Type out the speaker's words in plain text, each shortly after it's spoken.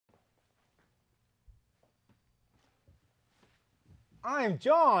I'm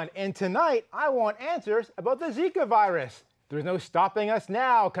John, and tonight I want answers about the Zika virus. There's no stopping us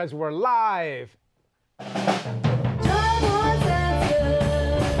now because we're live. John wants answers.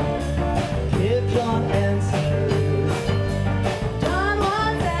 Give John answers. John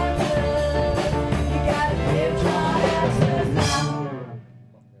wants answers. You gotta give John answers now.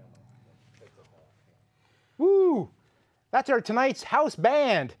 Woo! That's our tonight's house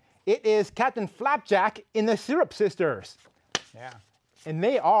band. It is Captain Flapjack in the Syrup Sisters. Yeah. And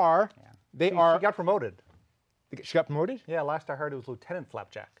they are, She got promoted. she got promoted? Yeah, last I heard it was Lieutenant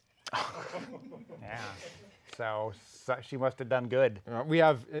Flapjack. Yeah. So she must have done good. We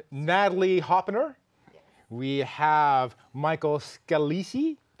have Natalie Hoppener. We have Michael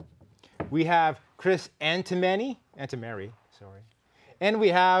Scalisi. We have Chris Antimary, sorry. And we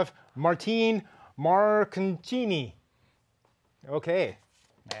have Martine Marconcini. Okay.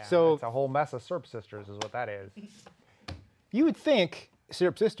 Yeah, So- it's a whole mess of Syrup Sisters is what that is. You would think,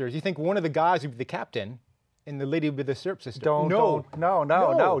 Syrup Sisters, you think one of the guys would be the captain and the lady would be the Syrup Sister. No.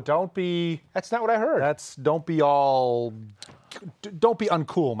 Don't be That's not what I heard. don't be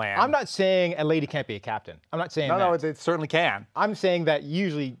uncool, man. I'm not saying a lady can't be a captain. I'm not saying that. No, it certainly can. I'm saying that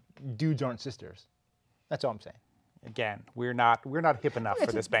usually dudes aren't sisters. That's all I'm saying. Again, we're not hip enough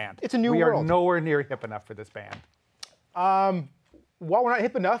for this band. it's a new We are world. nowhere near hip enough for this band. While we're not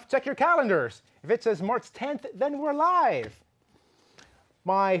hip enough, check your calendars. If it says March 10th, then we're live.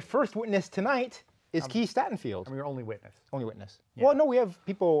 My first witness tonight is Keith Statenfield. I'm your only witness. Only witness. Well, no, we have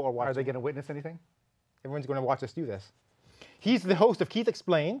people are watching. Are they going to witness anything? Everyone's going to watch us do this. He's the host of Keith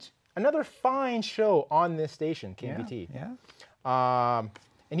Explains, another fine show on this station, KMBT. Yeah.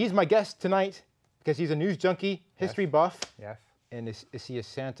 And he's my guest tonight because he's a news junkie, history buff. Yes. And is he a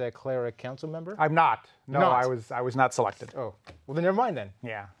Santa Clara council member? I'm not. No, Not. I was not selected. Oh, well then never mind then.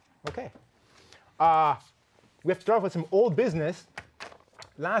 Yeah. Okay. We have to start off with some old business.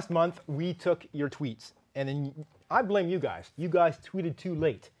 Last month we took your tweets, and then I blame you guys. You guys tweeted too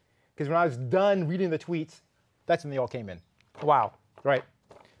late, because when I was done reading the tweets, that's when they all came in. Wow. Right.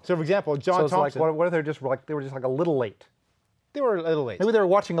 So for example, John So it's like, Thompson. what if they were just like a little late? They were a little late. Maybe they were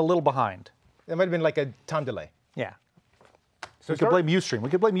watching a little behind. It might have been like a time delay. Yeah. So We could blame Ustream. We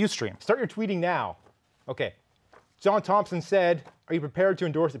could blame Ustream. Start your tweeting now. Okay. John Thompson said, "Are you prepared to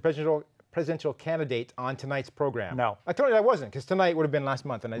endorse the presidential candidate on tonight's program?" No. I told you I wasn't, because tonight would have been last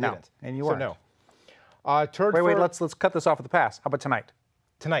month, and I No, didn't. and you so weren't. no. Wait, let's cut this off at the pass. How about tonight?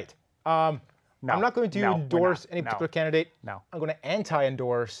 Tonight. No. I'm not going to No, we're endorse not. any No. particular candidate. No. I'm going to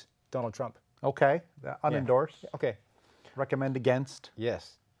anti-endorse Donald Trump. Okay. Unendorsed. Okay. Recommend against.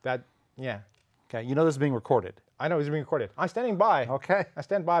 Yes. Yeah. Okay. You know this is being recorded. I know it's being recorded. I'm standing by. Okay. I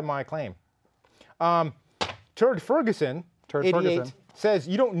stand by my claim. Turd Ferguson, Turd 88, Ferguson. says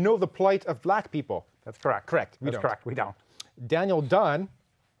you don't know the plight of black people. That's correct. Correct. We That's don't. correct. We don't. Daniel Dunn,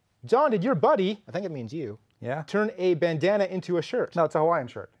 John, did your buddy, I think it means you, Yeah. turn a bandana into a shirt? No, it's a Hawaiian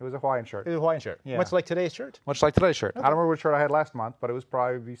shirt. It was a Hawaiian shirt. It was a Hawaiian shirt. Yeah. Much like today's shirt. Much like today's shirt. I don't remember what shirt I had last month, but it was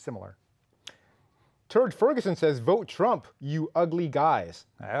probably similar. Turd Ferguson says, vote Trump, you ugly guys.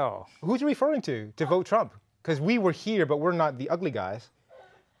 Oh. Who's he referring to vote Trump? Because we were here, but we're not the ugly guys.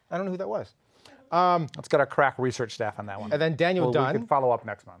 I don't know who that was. Let's get our crack research staff on that one. And then Daniel We Dunn, can follow up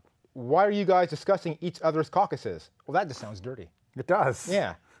next month. why are you guys discussing each other's caucuses? Well, that just sounds dirty. It does.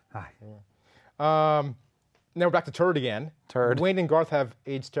 Yeah. Hi. Now we're back to Turd again. Turd. Wayne and Garth have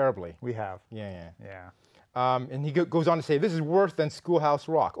aged terribly. We have. Yeah. Yeah. And he goes on to say, this is worse than Schoolhouse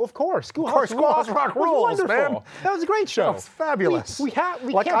Rock. Oh, of course, Schoolhouse Rock was rules, wonderful. man. That was a great show. It's fabulous. We like can't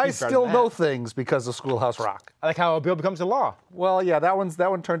be I better still than know that. things because of Schoolhouse Rock. I like how a bill becomes a law. Well, yeah, that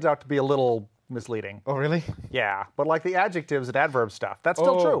one turns out to be a little misleading. Oh, really? Yeah, but like the adjectives and adverb stuff, that's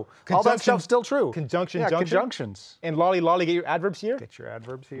still Oh, true. All that conjunction- stuff's still true. conjunction, yeah, junction? conjunctions. And lolly, get your adverbs here? Get your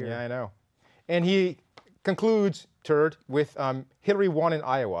adverbs here. Yeah, I know. And he concludes, Turd, with Hillary won in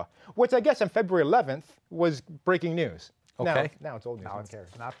Iowa, which I guess on February 11th was breaking news. Okay. Now it's old news. No, No one it's cares.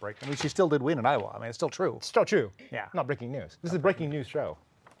 not breaking. I mean, she still did win in Iowa. I mean, it's still true. It's still true. Yeah. Not breaking news. This is a breaking news show.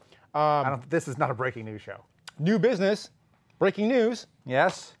 This is not a breaking news show. New business, breaking news.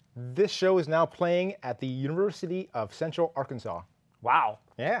 Yes. This show is now playing at the University of Central Arkansas. Wow.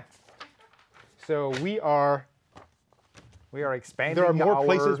 Yeah. So we are. We are expanding. There are more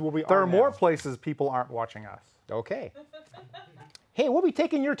places where we There are are more now. places people aren't watching us. Okay. Hey, we'll be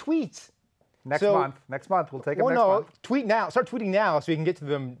taking your tweets. Next So- month. Next month. We'll take them Well, next no, month. tweet now. Start tweeting now so we can get to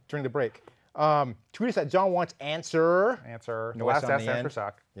them during the break. Tweet us at John Wants Answer. Answer. No The S last on S the for end.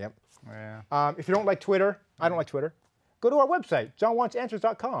 suck. Yep. Yeah. If you don't like Twitter, I don't like Twitter. Go to our website,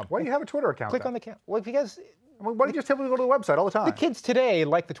 johnwantsanswers.com. Why do you have a Twitter account? Click then? on the well, because I mean, why do you just tell people to go to the website all the time? the kids today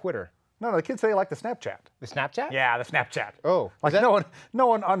like the Twitter. No, the kids say they like the Snapchat. The Snapchat? Yeah, the Snapchat. Oh, is Like that- no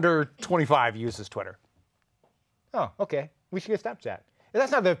one under 25 uses Twitter. Oh, okay. We should get Snapchat.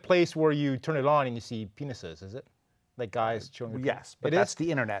 That's not the place where you turn it on and you see penises, is it? Like guys showing their Yes, but It that's is?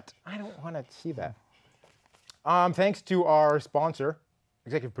 the internet. I don't want to see that. Thanks to our sponsor,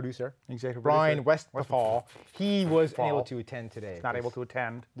 executive producer, Executive Brian producer. Westphal. He was unable Westphal. to attend today. Not able because to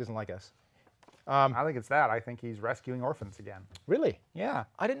attend. he doesn't like us. I think it's that. I think he's rescuing orphans again. Really? Yeah.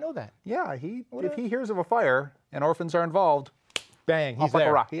 I didn't know that. Yeah, if he hears of a fire and orphans are involved, Bang, he's off like there.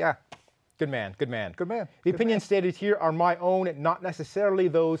 a rock. Yeah. Good man, good man. Good man, The good opinions stated here are my own, not necessarily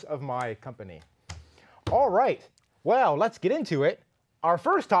those of my company. All right. Well, let's get into it. Our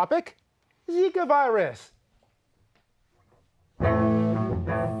first topic, Zika virus.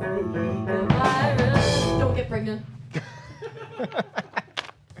 Zika virus. Don't get pregnant.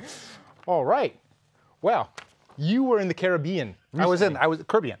 All right. Well, you were in the Caribbean. I was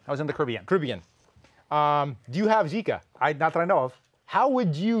Caribbean. I was in the Caribbean. Caribbean. Do you have Zika? Not that I know of. How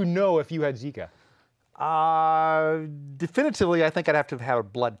would you know if you had Zika? Definitively, I think I'd have to have a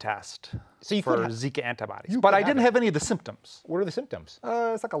blood test So you for could ha- Zika antibodies. you But could I have didn't it. have any of the symptoms. What are the symptoms?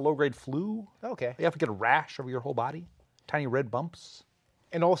 It's like a low-grade flu. Okay. You have to get a rash over your whole body, tiny red bumps,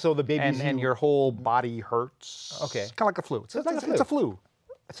 And also the babies. and your whole body hurts. Okay. It's kind of like a flu. It's like a It's a flu.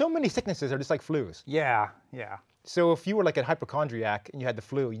 So many sicknesses are just like flus. Yeah, yeah. So if you were like a hypochondriac and you had the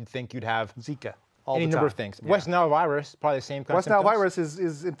flu, you'd think you'd have Zika. All any the number of time. things. Yeah. West Nile virus, probably the same kind West of Nile symptoms. virus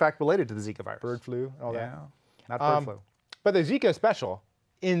is in fact related to the Zika virus. Bird flu, all Yeah, that. not bird flu. But the Zika is special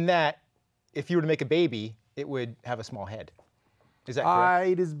in that if you were to make a baby, it would have a small head. Is that correct?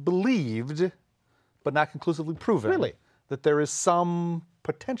 It is believed, but not conclusively proven, Really? that there is some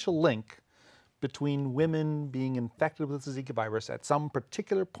potential link between women being infected with the Zika virus at some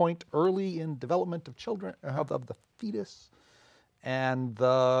particular point early in development of children, of the fetus, and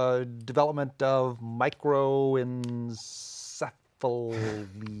the development of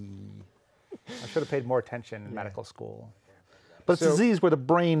microencephaly. I should have paid more attention in medical school. But it's a So- disease where the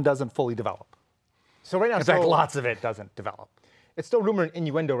brain doesn't fully develop. So right now, In fact, lots of it doesn't develop. it's still rumor and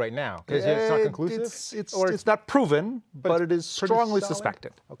innuendo right now because it's not conclusive. It's not proven, but it is pretty strongly solid?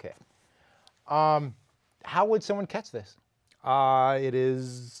 suspected. Okay. How would someone catch this? It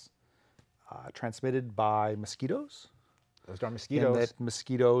is transmitted by mosquitoes. Those darn In mosquitoes. that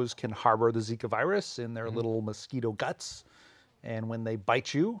mosquitoes can harbor the Zika virus in their little mosquito guts. And when they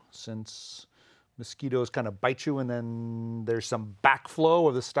bite you, since mosquitoes kind of bite you and then there's some backflow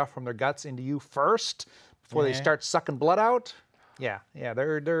of the stuff from their guts into you first before they Yeah. start sucking blood out. Yeah,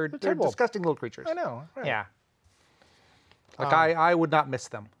 they're terrible. disgusting little creatures. I know. Right. Yeah. Like I would not miss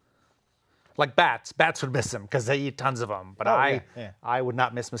them. Like bats would miss them because they eat tons of them. But yeah. I would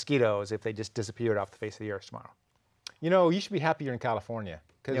not miss mosquitoes if they just disappeared off the face of the earth tomorrow. You know, you should be happy you're in California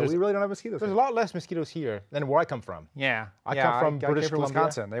because Yeah, we really don't have mosquitoes. there's a here. lot less mosquitoes here than where I come from. Yeah, I come from British came from Columbia.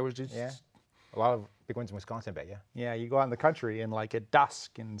 Wisconsin. They were just Yeah. A lot of big ones in Wisconsin, I bet, yeah. yeah. You go out in the country and like at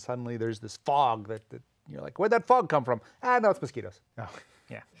dusk, and suddenly there's this fog that you're like, where'd that fog come from? No, it's mosquitoes. Oh.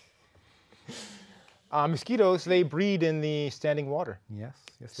 Yeah. Mosquitoes, they breed in the standing water. Yes.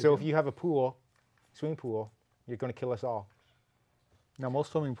 Yes. So if you have a pool, swimming pool, you're going to kill us all. now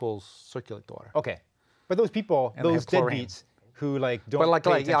most swimming pools circulate the water. Okay. But those people, And they those have chlorine. deadbeats who like don't But like pay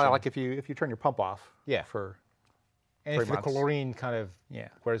yeah, attention, like if you turn your pump off. Yeah. For and if 3 the months. chlorine kind of Yeah.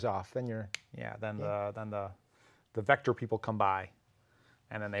 wears off, then you're then the vector people come by,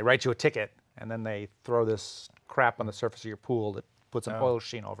 and then they write you a ticket, and then they throw this crap on the surface of your pool that puts an oil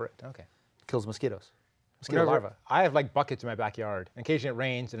sheen over it. okay. Kills mosquitoes. Mosquito Whenever- larvae. I have like buckets in my backyard. Occasionally it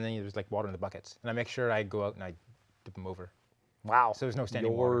rains and then there's like water in the buckets. And I make sure I go out and I dip them over. Wow. So there's no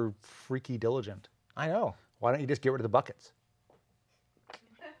standing You're water. freaky diligent. I know. Why don't you just get rid of the buckets?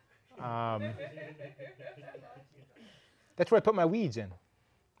 That's where I put my weeds in.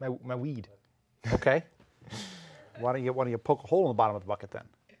 My weed. Okay. Why don't you poke a hole in the bottom of the bucket then?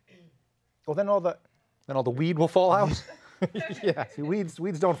 Well, then all the Then all the weed will fall out. yeah. See,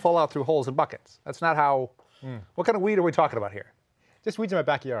 weeds don't fall out through holes in buckets. That's not how. What kind of weed are we talking about here? Just weeds in my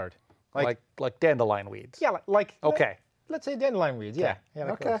backyard. Like dandelion weeds. Yeah, like Okay. Let's say dandelion weeds. Yeah. Yeah.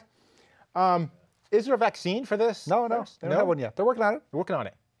 like Okay. those. Is there a vaccine for this? No, virus? they don't have one yet. They're working on it. We're working on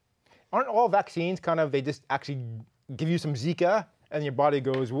it. Aren't all vaccines kind of they just actually give you some Zika and your body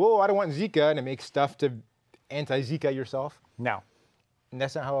goes, whoa, I don't want Zika, and it makes stuff to anti-Zika yourself? No, And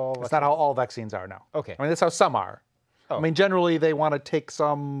that's not how all that's not how all vaccines are. No. Okay. I mean, that's how some are. Oh. I mean, generally they want to take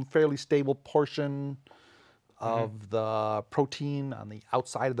some fairly stable portion of the protein on the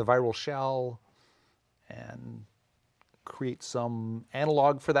outside of the viral shell and create some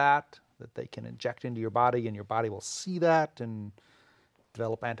analog for that they can inject into your body, and your body will see that and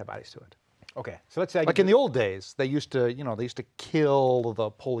develop antibodies to it. Okay, so let's say I Like get in the old days, they used to kill the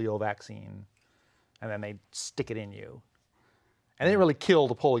polio vaccine, and then they'd stick it in you. And they didn't really kill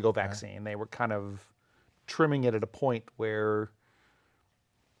the polio vaccine. They were kind of trimming it at a point where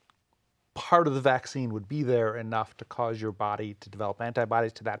part of the vaccine would be there enough to cause your body to develop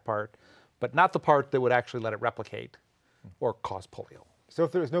antibodies to that part, but not the part that would actually let it replicate or cause polio. So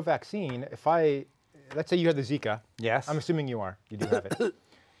if there was no vaccine, let's say you had the Zika. Yes. I'm assuming you are. You do have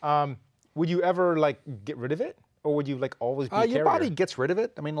it. Would you ever like get rid of it, or would you like always be a Your carrier? body gets rid of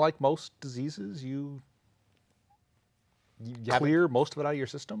it. I mean, like most diseases, you You have it- clear most of it out of your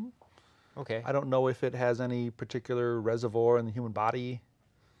system. Okay. I don't know if it has any particular reservoir in the human body.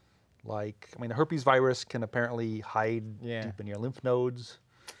 Like, I mean, the herpes virus can apparently hide Yeah. deep in your lymph nodes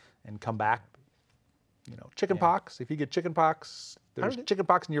and come back. Chicken pox. If you get chicken pox, there's did- chicken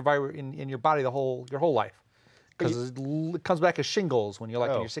pox in your in your body your whole life, because it comes back as shingles when you're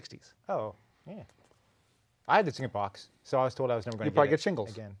like in Oh. your 60s. Oh, yeah. I had the chickenpox, so I was told I was never going You to probably get get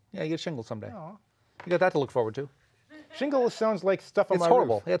shingles again. Yeah, you get shingles someday. Aw. You got that to look forward to. Shingles sounds like stuff on It's my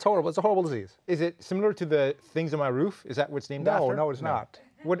horrible. roof. Yeah, it's horrible. It's a horrible disease. Is it similar to the things on my roof? Is that what it's named after? No, it's not.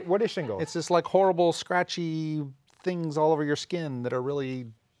 What is shingles? It's just like horrible, scratchy things all over your skin that are really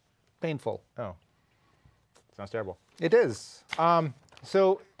painful. Oh, sounds terrible. It is.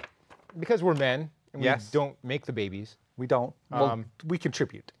 So, because we're men and Yes. we don't make the babies, We don't. Well, we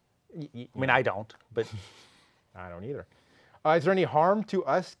contribute. I mean, I don't, but I don't either. Is there any harm to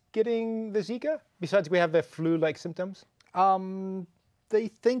us getting the Zika besides we have the flu-like symptoms? they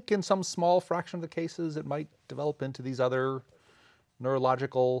think in some small fraction of the cases it might develop into these other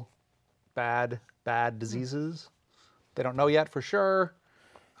neurological bad diseases. They don't know yet for sure.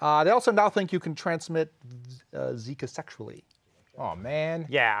 They also now think you can transmit Zika sexually. Oh man.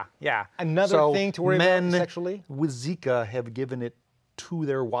 Yeah. Another So thing to worry about men sexually? with Zika have given it to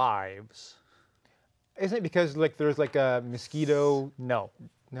their wives. Isn't it because like there's like a mosquito? No.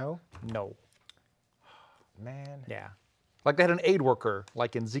 No. Man. Yeah. Like they had an aid worker,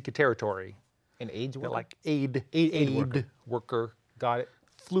 like in Zika territory. An AIDS They're worker? like aid worker. Got it.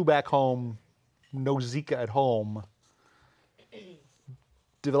 Flew back home, no Zika at home.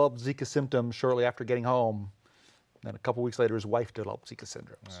 Developed Zika symptoms shortly after getting home. Then a couple weeks later, his wife developed Zika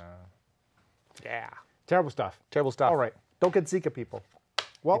syndromes. Yeah. Terrible stuff. Terrible stuff. All right. Don't get Zika, people.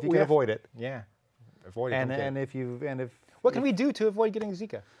 Well, if you we can have- avoid it. Yeah. Avoid it. And don't get it. if What can we do to avoid getting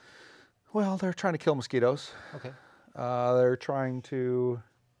Zika? well, they're trying to kill mosquitoes. Okay. They're trying to.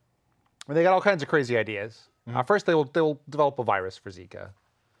 I mean, they got all kinds of crazy ideas. First, they'll develop a virus for Zika,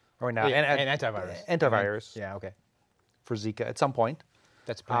 or now An antivirus. antivirus Yeah. Okay. for Zika at some point.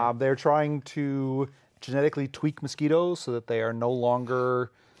 That's plan. They're trying to genetically tweak mosquitoes so that they are no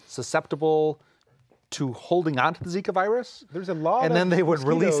longer susceptible to holding on to the Zika virus. There's a lot And of then they would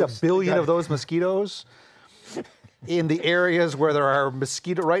release a mosquitoes that billion got- of those mosquitoes in the areas where there are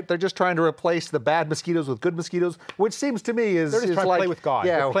mosquito, right? They're just trying to replace the bad mosquitoes with good mosquitoes, which seems to me is They're just is trying like, to play with God.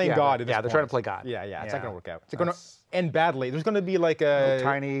 Yeah, They're playing God. At this Yeah, they're trying to point. play God. Yeah. It's not going to work out. It's going to That's- end badly. There's going to be like a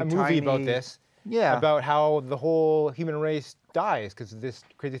Tiny- movie about tiny- this. Yeah. About how the whole human race dies because of this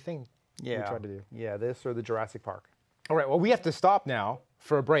crazy thing we tried to do. Yeah, this or the Jurassic Park. All right. Well, we have to stop now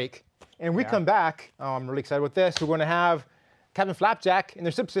for a break, and we come back. I'm really excited with this. We're going to have Captain Flapjack and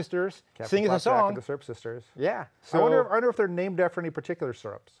their Stepsisters sing us a Flapjack song. and the Syrup Sisters. Yeah. I wonder if they're named after any particular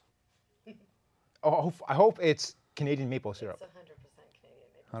syrups. I hope it's Canadian maple syrup. It's 100%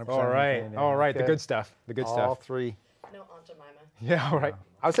 Canadian maple. 100% All right. Canadian. All right. The Okay. good stuff. The good All stuff. three. No Aunt Jemima. Yeah. All right.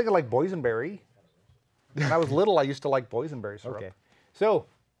 I was thinking like boysenberry. When I was little, I used to like boysenberry syrup. Okay. So,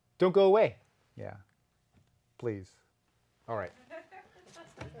 don't go away. Yeah. Please. All right.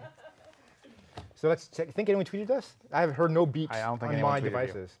 So let's check. Think anyone tweeted us? I have heard no beeps I don't think on anyone my tweeted you.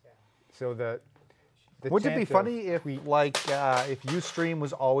 devices. So the Wouldn't it be chance of funny if if Ustream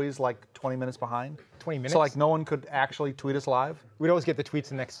was always like 20 minutes behind? 20 minutes? So like no one could actually tweet us live? We'd always get the tweets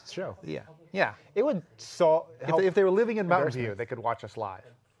the next show. Yeah. Yeah. It would If they were living in Mountain View, they could watch us live.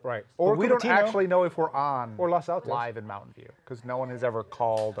 right. But Or we don't Cupertino. actually know if we're on Or Los Altos. live in Mountain View because no one has ever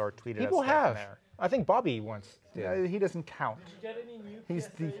called or tweeted People us from have. there. I think Bobby once did. Yeah, he doesn't count. He's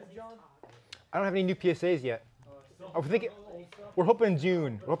the I don't have any new PSAs yet. I think we're hoping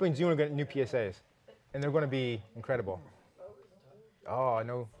June. We're hoping June we're going to get new PSAs, and they're going to be incredible. Oh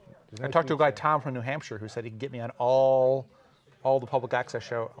no! I talked to a guy, Tom from New Hampshire, who said he could get me on all the public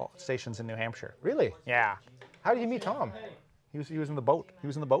access stations in New Hampshire. Really? Yeah, How did you meet Tom? he was in the boat. He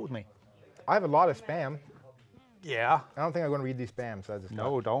was in the boat with me. I have a lot of spam. Yeah. I don't think I'm going to read these spam. So I just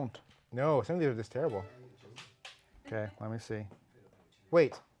No, don't. No, some of these are just terrible. Okay, let me see.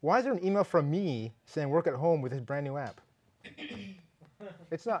 Wait, why is there an email from me saying work at home with this brand new app?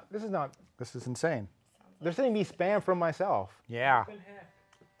 It's not. This is not. This is insane. They're sending me spam from myself, Yeah.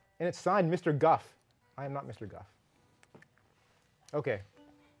 and it's signed Mr. Guff. I am not Mr. Guff. Okay.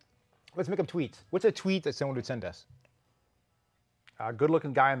 Let's make up tweets. What's a tweet that someone would send us? A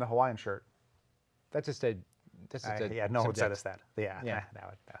good-looking guy in the Hawaiian shirt. That's just a. That's just a Yeah, no one sent subject. us that. Yeah, Yeah.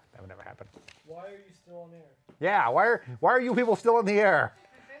 that would never happen. Why are you still on air? Yeah, why are you people still in the air?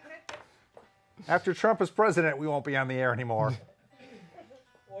 After Trump is president, we won't be on the air anymore.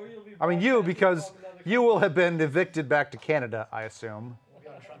 Or you'll be I mean, you, broadcasting because from another you will have been evicted back to Canada, I assume. We'll be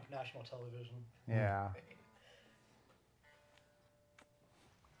on Trump national television. Yeah.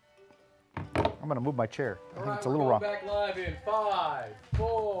 I'm going to move my chair. I think it's a little we're wrong. going back live in 5,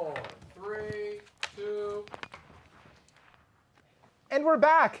 4, 3, 2. And we're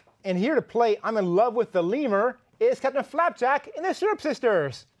back. And here to play I'm in Love with the Lemur is Captain Flapjack and the Syrup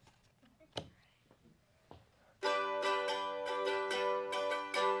Sisters.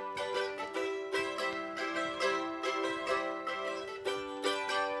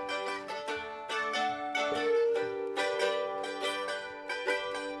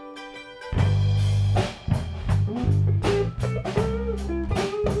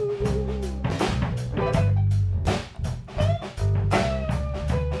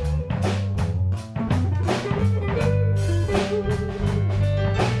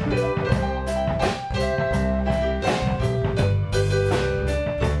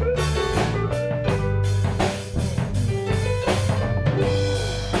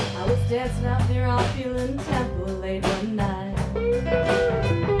 I was dancing out near Opulent Temple late one night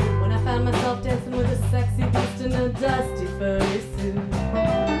when I found myself dancing with a sexy beast in a dusty furry suit.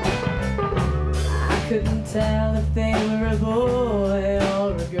 I couldn't tell if they were a boy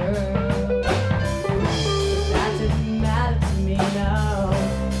or a girl. But that didn't matter to me, no.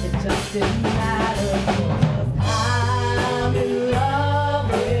 It just didn't matter 'cause I'm in love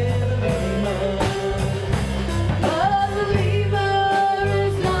with a lemur. But the lemur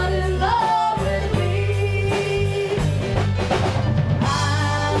is not in love with me.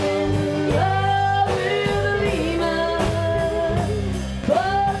 I'm in love with a lemur,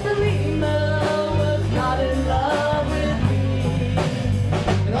 but the lemur was not in love with me.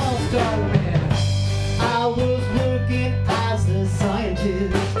 It all started when I was working as a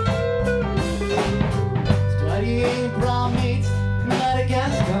scientist, studying primates in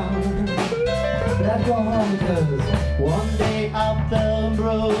Madagascar. But I'd go home because one day I fell and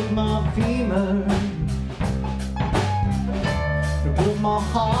broke my femur. It broke my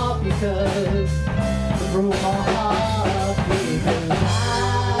heart because it broke my heart because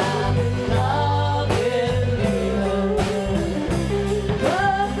I'm in love with a lemur.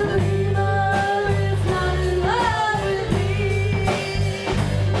 But the lemur is not in love with me.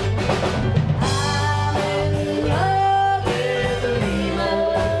 I'm in love with the lemur,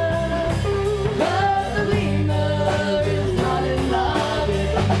 but the lemur is not in love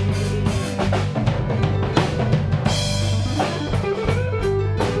with me.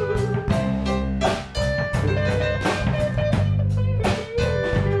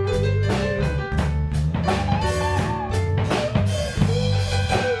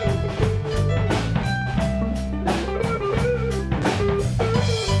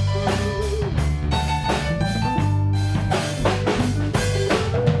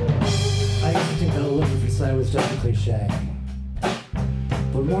 I used to think that looking for sight was just a cliche.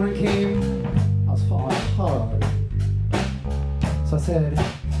 But morning came, I was falling hard. So I said,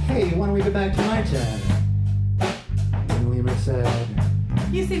 hey, why don't we go back to my town? And Lemur said,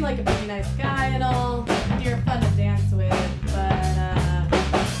 You seem like a pretty nice guy and all. You're fun to dance with, but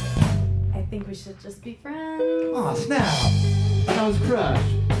I think we should just be friends. oh, snap! I was crushed.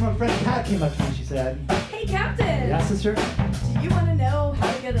 My friend Pat came up to me and she said, Hey, Captain! yeah, sister? Do you want to know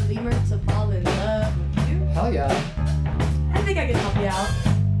how to get a lemur to fall in love with you? Hell yeah. I think I can help you out.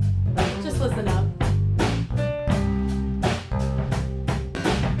 Just listen up.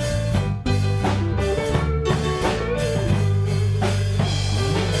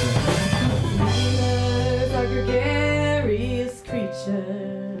 Lemurs are gregarious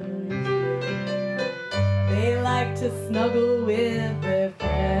creatures. They like to snuggle with their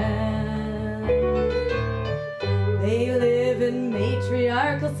friends. They live in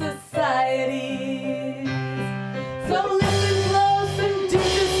matriarchal societies. So listen close and do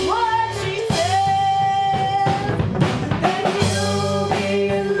just what she says. Then you'll be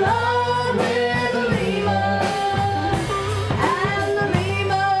in love with the lemur, and the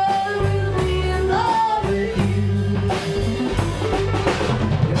lemur will be in love with you.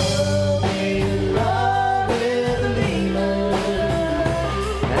 You'll be in love with the lemur,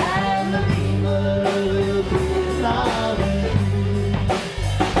 and the lemur will be in love with you.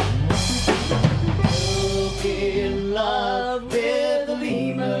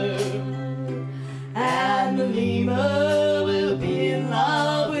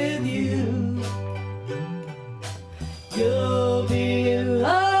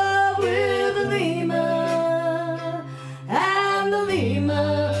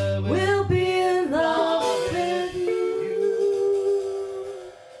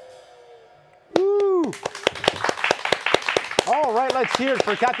 cheers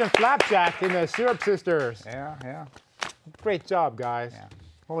for Captain Flapjack and the Syrup Sisters. Yeah. Great job, guys. Yeah.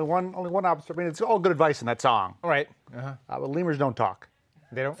 Only one observation. I mean, it's all good advice in that song. All right. But lemurs don't talk.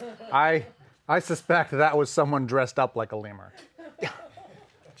 They don't? I suspect that was someone dressed up like a lemur.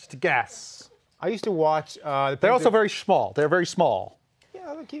 Just a guess. I used to watch. They're also very small. They're very small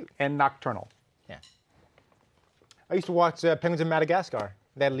Yeah, they're cute. and nocturnal. Yeah. I used to watch Penguins of Madagascar.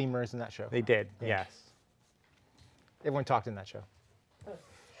 They had lemurs in that show. They did. Yes. Everyone talked in that show.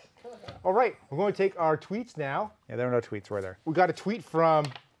 All right, we're going to take our tweets now. Yeah, there were no tweets, were there? We got a tweet from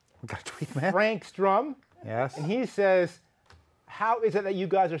We got a tweet, man. Frank Strum, Yes. and he says, "How is it that you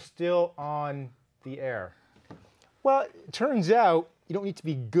guys are still on the air?" Well, it turns out you don't need to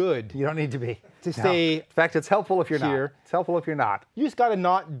be good You don't need to be. to stay. In fact, it's helpful if you're here. not. It's helpful if you're not. You just got to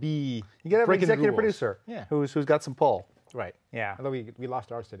not be. You got to have an breaking the executive rules. producer. Yeah. Who's got some pull. Right. Yeah. Although we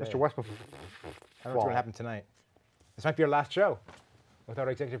lost ours today. Mr. Westbrook. I don't know what's going to happen tonight. This might be our last show without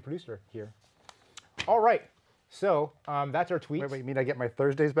our executive producer here. All right. So that's our tweet. Wait, you mean I get my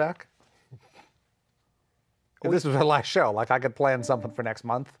Thursdays back? If this was our last show, like I could plan something for next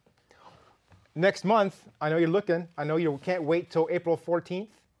month. Next month, I know you're looking. I know you can't wait till April 14th to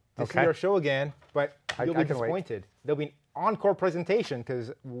see Okay. our show again, but you'll I be can wait. disappointed. There'll be an encore presentation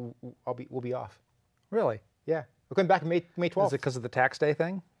because we'll be off. Really? Yeah, we're coming back May 12th. Is it because of the tax day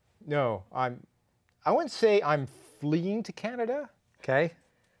thing? No, I wouldn't say I'm fleeing to Canada. Okay.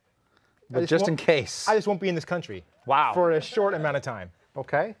 But just just in won't- case. I just won't be in this country. Wow. For a short amount of time.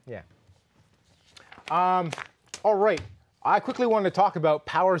 Okay. Yeah. All right. I quickly wanted to talk about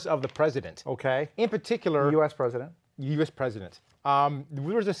powers of the president. Okay. In particular, U.S. president. U.S. president. There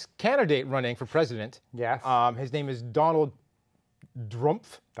was this candidate running for president. Yes. His name is Donald Trump.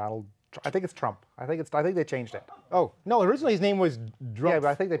 I think it's Trump. I think they changed it. Oh no! Originally his name was Trump. Yeah, but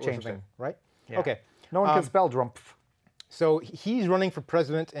I think they or changed something, it. Right? Yeah. Okay. No one can spell Trump. So he's running for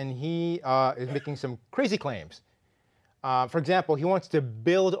president, and he is making some crazy claims. For example, he wants to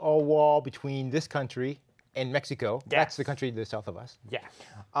build a wall between this country and Mexico. That's the country to the south of us. Yes.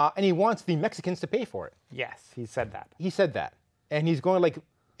 And he wants the Mexicans to pay for it. Yes. He said that. He said that. And he's going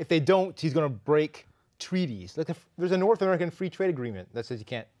if they don't, he's going to break treaties. Like if there's a North American Free Trade Agreement that says you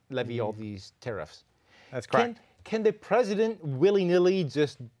can't levy all these tariffs. That's correct. Can the president willy-nilly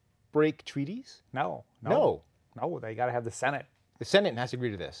just break treaties? No. No. No. They got to have the Senate. The Senate has to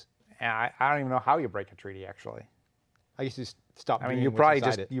agree to this. And I don't even know how you break a treaty. Actually. I used to stop. I mean, doing you what's probably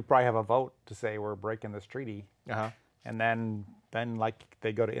inside it. you probably have a vote to say we're breaking this treaty, Uh-huh. and then like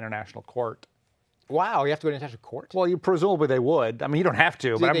they go to international court. Wow, you have to go to international court? Well, you presumably they would. I mean, you don't have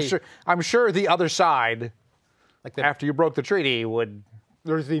to, but they- I'm sure the other side, Like the, after you broke the treaty, would.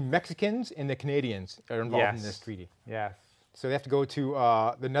 there's the Mexicans and the Canadians are involved in this treaty. Yes. So they have to go to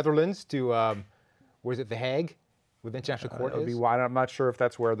the Netherlands to, where is it, The Hague, where the international court is? I'm not sure if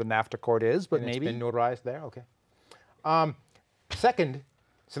that's where the NAFTA court is, but And maybe. It's been notarized there. Okay. Second,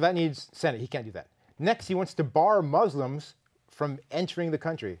 so that needs Senate. He can't do that. Next, he wants to bar Muslims from entering the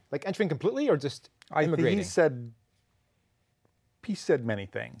country, like entering completely or just I think immigrating. he said many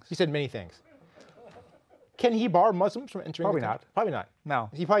things. He said many things. Can he bar Muslims from entering? Probably the country? not. Probably not. No.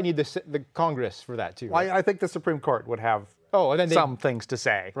 He probably need the Congress for that too. Right? I think the Supreme Court would have Oh, and then they- some things to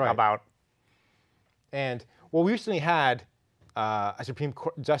say Right. about. And well, we recently had a Supreme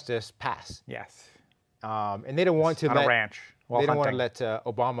Court justice pass, Yes. and they don't want to On let a ranch. While they don't want to hunting. let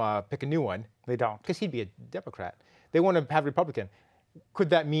Obama pick a new one They don't. because he'd be a Democrat. They want to have Republican. Could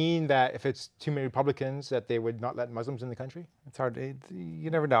that mean that if it's too many Republicans, that they would not let Muslims in the country? It's hard. You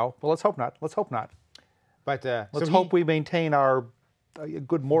never know. Well, let's hope not. Let's hope not. But Let's hope we maintain a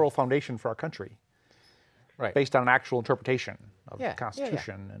good moral foundation for our country, right. based on an actual interpretation of Yeah, yeah, the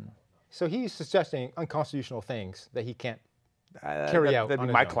Constitution. And So he's suggesting unconstitutional things that he can't carry out. That'd on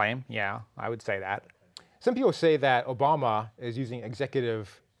be his my own. claim. Yeah, I would say that. Some people say that Obama is using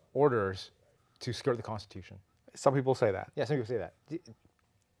executive orders to skirt the Constitution. Some people say that. Yeah, some people say that. Do you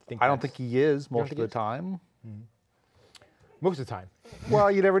I don't that's- think he is don't most of think the he is? time. most of the time.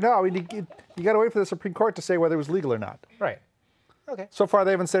 Well, you never know. I mean, you got to wait for the Supreme Court to say whether it was legal or not. Right. Okay. So far, they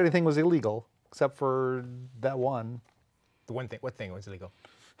haven't said anything was illegal, except for that one. The one thing. What thing was illegal?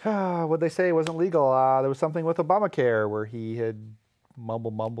 What they say wasn't legal? There was something with Obamacare where he had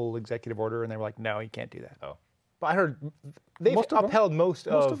mumble executive order, and they were like, no, you can't do that. Oh. But I heard they've Most of them. upheld most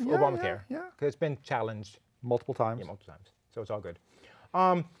of of- yeah, Obamacare. yeah. Because it's been challenged Multiple times. multiple times. So it's all good.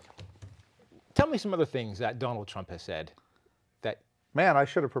 Tell me some other things that Donald Trump has said that Man, I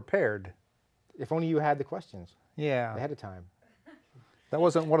should have prepared. if only you had the questions Yeah. ahead of time. That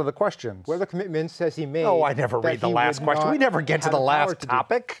wasn't one of the questions. What other commitments has he made? Oh, I never that read the he last would question. not We never get to have the the power last to do?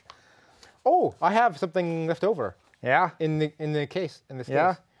 topic. Oh, I have something left over. Yeah. in this case.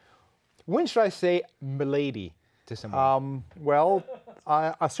 Yeah. When should I say milady to someone? Well,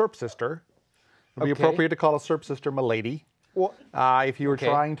 a SERP sister. It would be Okay. appropriate to call a SERP sister milady. Well, If you were Okay.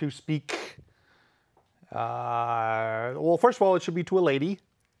 trying to speak, well, first of all, it should be to a lady.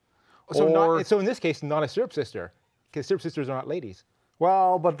 or- so in this case, not a SERP sister, because SERP sisters are not ladies.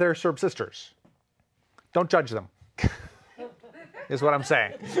 Well, but they're SERP sisters. Don't judge them. Is what I'm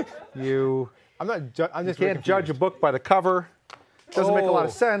saying. You I'm not. I'm just can't judge a book by the cover. Doesn't make a lot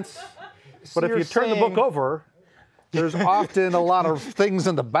of Oh. sense. But if you're you turn the book saying- over, there's often a lot of things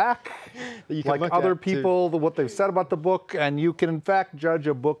in the back, that you can like look other at to- people, what they've said about the book, and you can in fact judge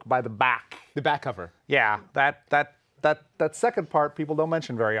a book by the back. the back cover. Yeah, that second part people don't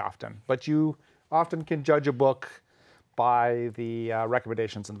mention very often, but you often can judge a book by the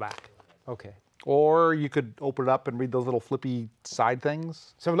recommendations in the back. Okay. Or you could open it up and read those little flippy side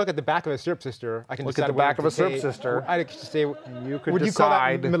things. So if I look at the back of a SERP sister, I can Look decide at the whether back of to a SERP say- sister. I could say. You could Would you call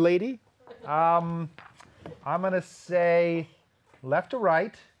decide. that milady? I'm going to say left to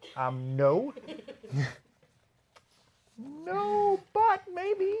right. No. No, but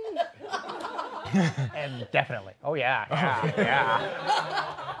maybe. And definitely. Oh, yeah.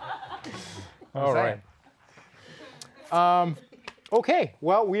 All right. Okay.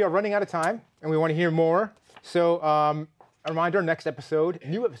 Well, we are running out of time, and we want to hear more. So, a reminder: next episode,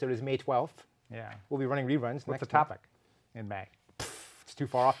 new episode is May 12th. Yeah. We'll be running reruns. What's the next topic in May? It's too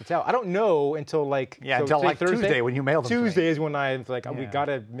far off to tell. I don't know until like Until say like Thursday. Tuesday when you mail them to me. Tuesday is when I like we Yeah.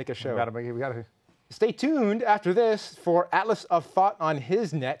 gotta make a show. We gotta. Stay tuned after this for Atlas of Thought on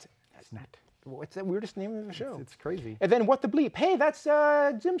His Net. That's not. What's that weirdest name of the show? It's crazy. And then What the Bleep? Hey, that's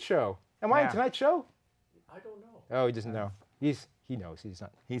Jim's show. Am I Yeah. in tonight's show? I don't know. Oh, he doesn't know. He knows. He's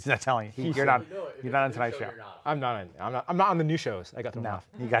not. He's not telling you. He's You're not. You know it. If You're it's not a on new tonight's show. You're not. I'm not on the new shows. I got thrown No. off.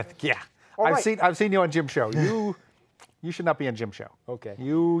 You got. Yeah. All right. I've seen you on Jim's show. You should not be on Jim's show. Okay.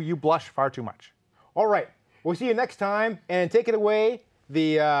 You blush far too much. All right. We'll see you next time. And take it away,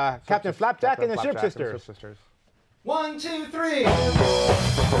 the Captain Flapjack and the Ship Sisters. Sisters. 1, 2, 3.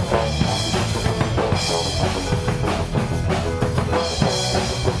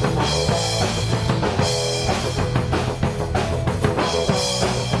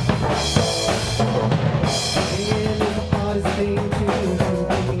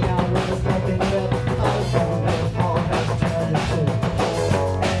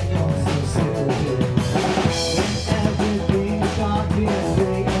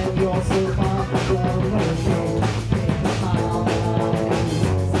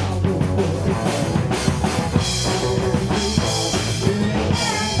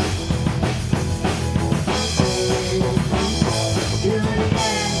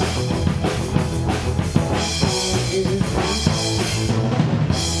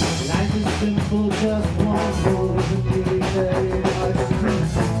 Life is simple, just one goal. Isn't really very hard to do.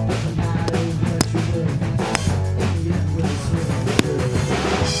 Doesn't matter what you do. In the end, we'll swim through.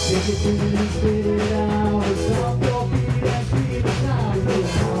 Take it in and spit it out. Stop your feet and scream it loud. You'll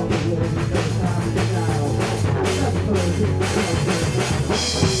find the way, because time is now. That's perfect.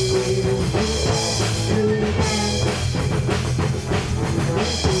 Do it again. Do it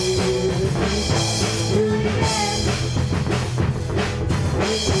again.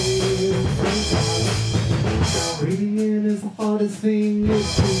 Breathing in is the hardest thing.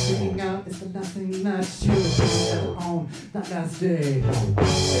 Breathing out is the nothing that's true. Never on that last day.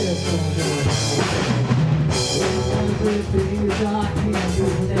 It's everything is I can't do.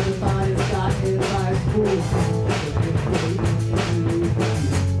 Everybody's got advice. Woo!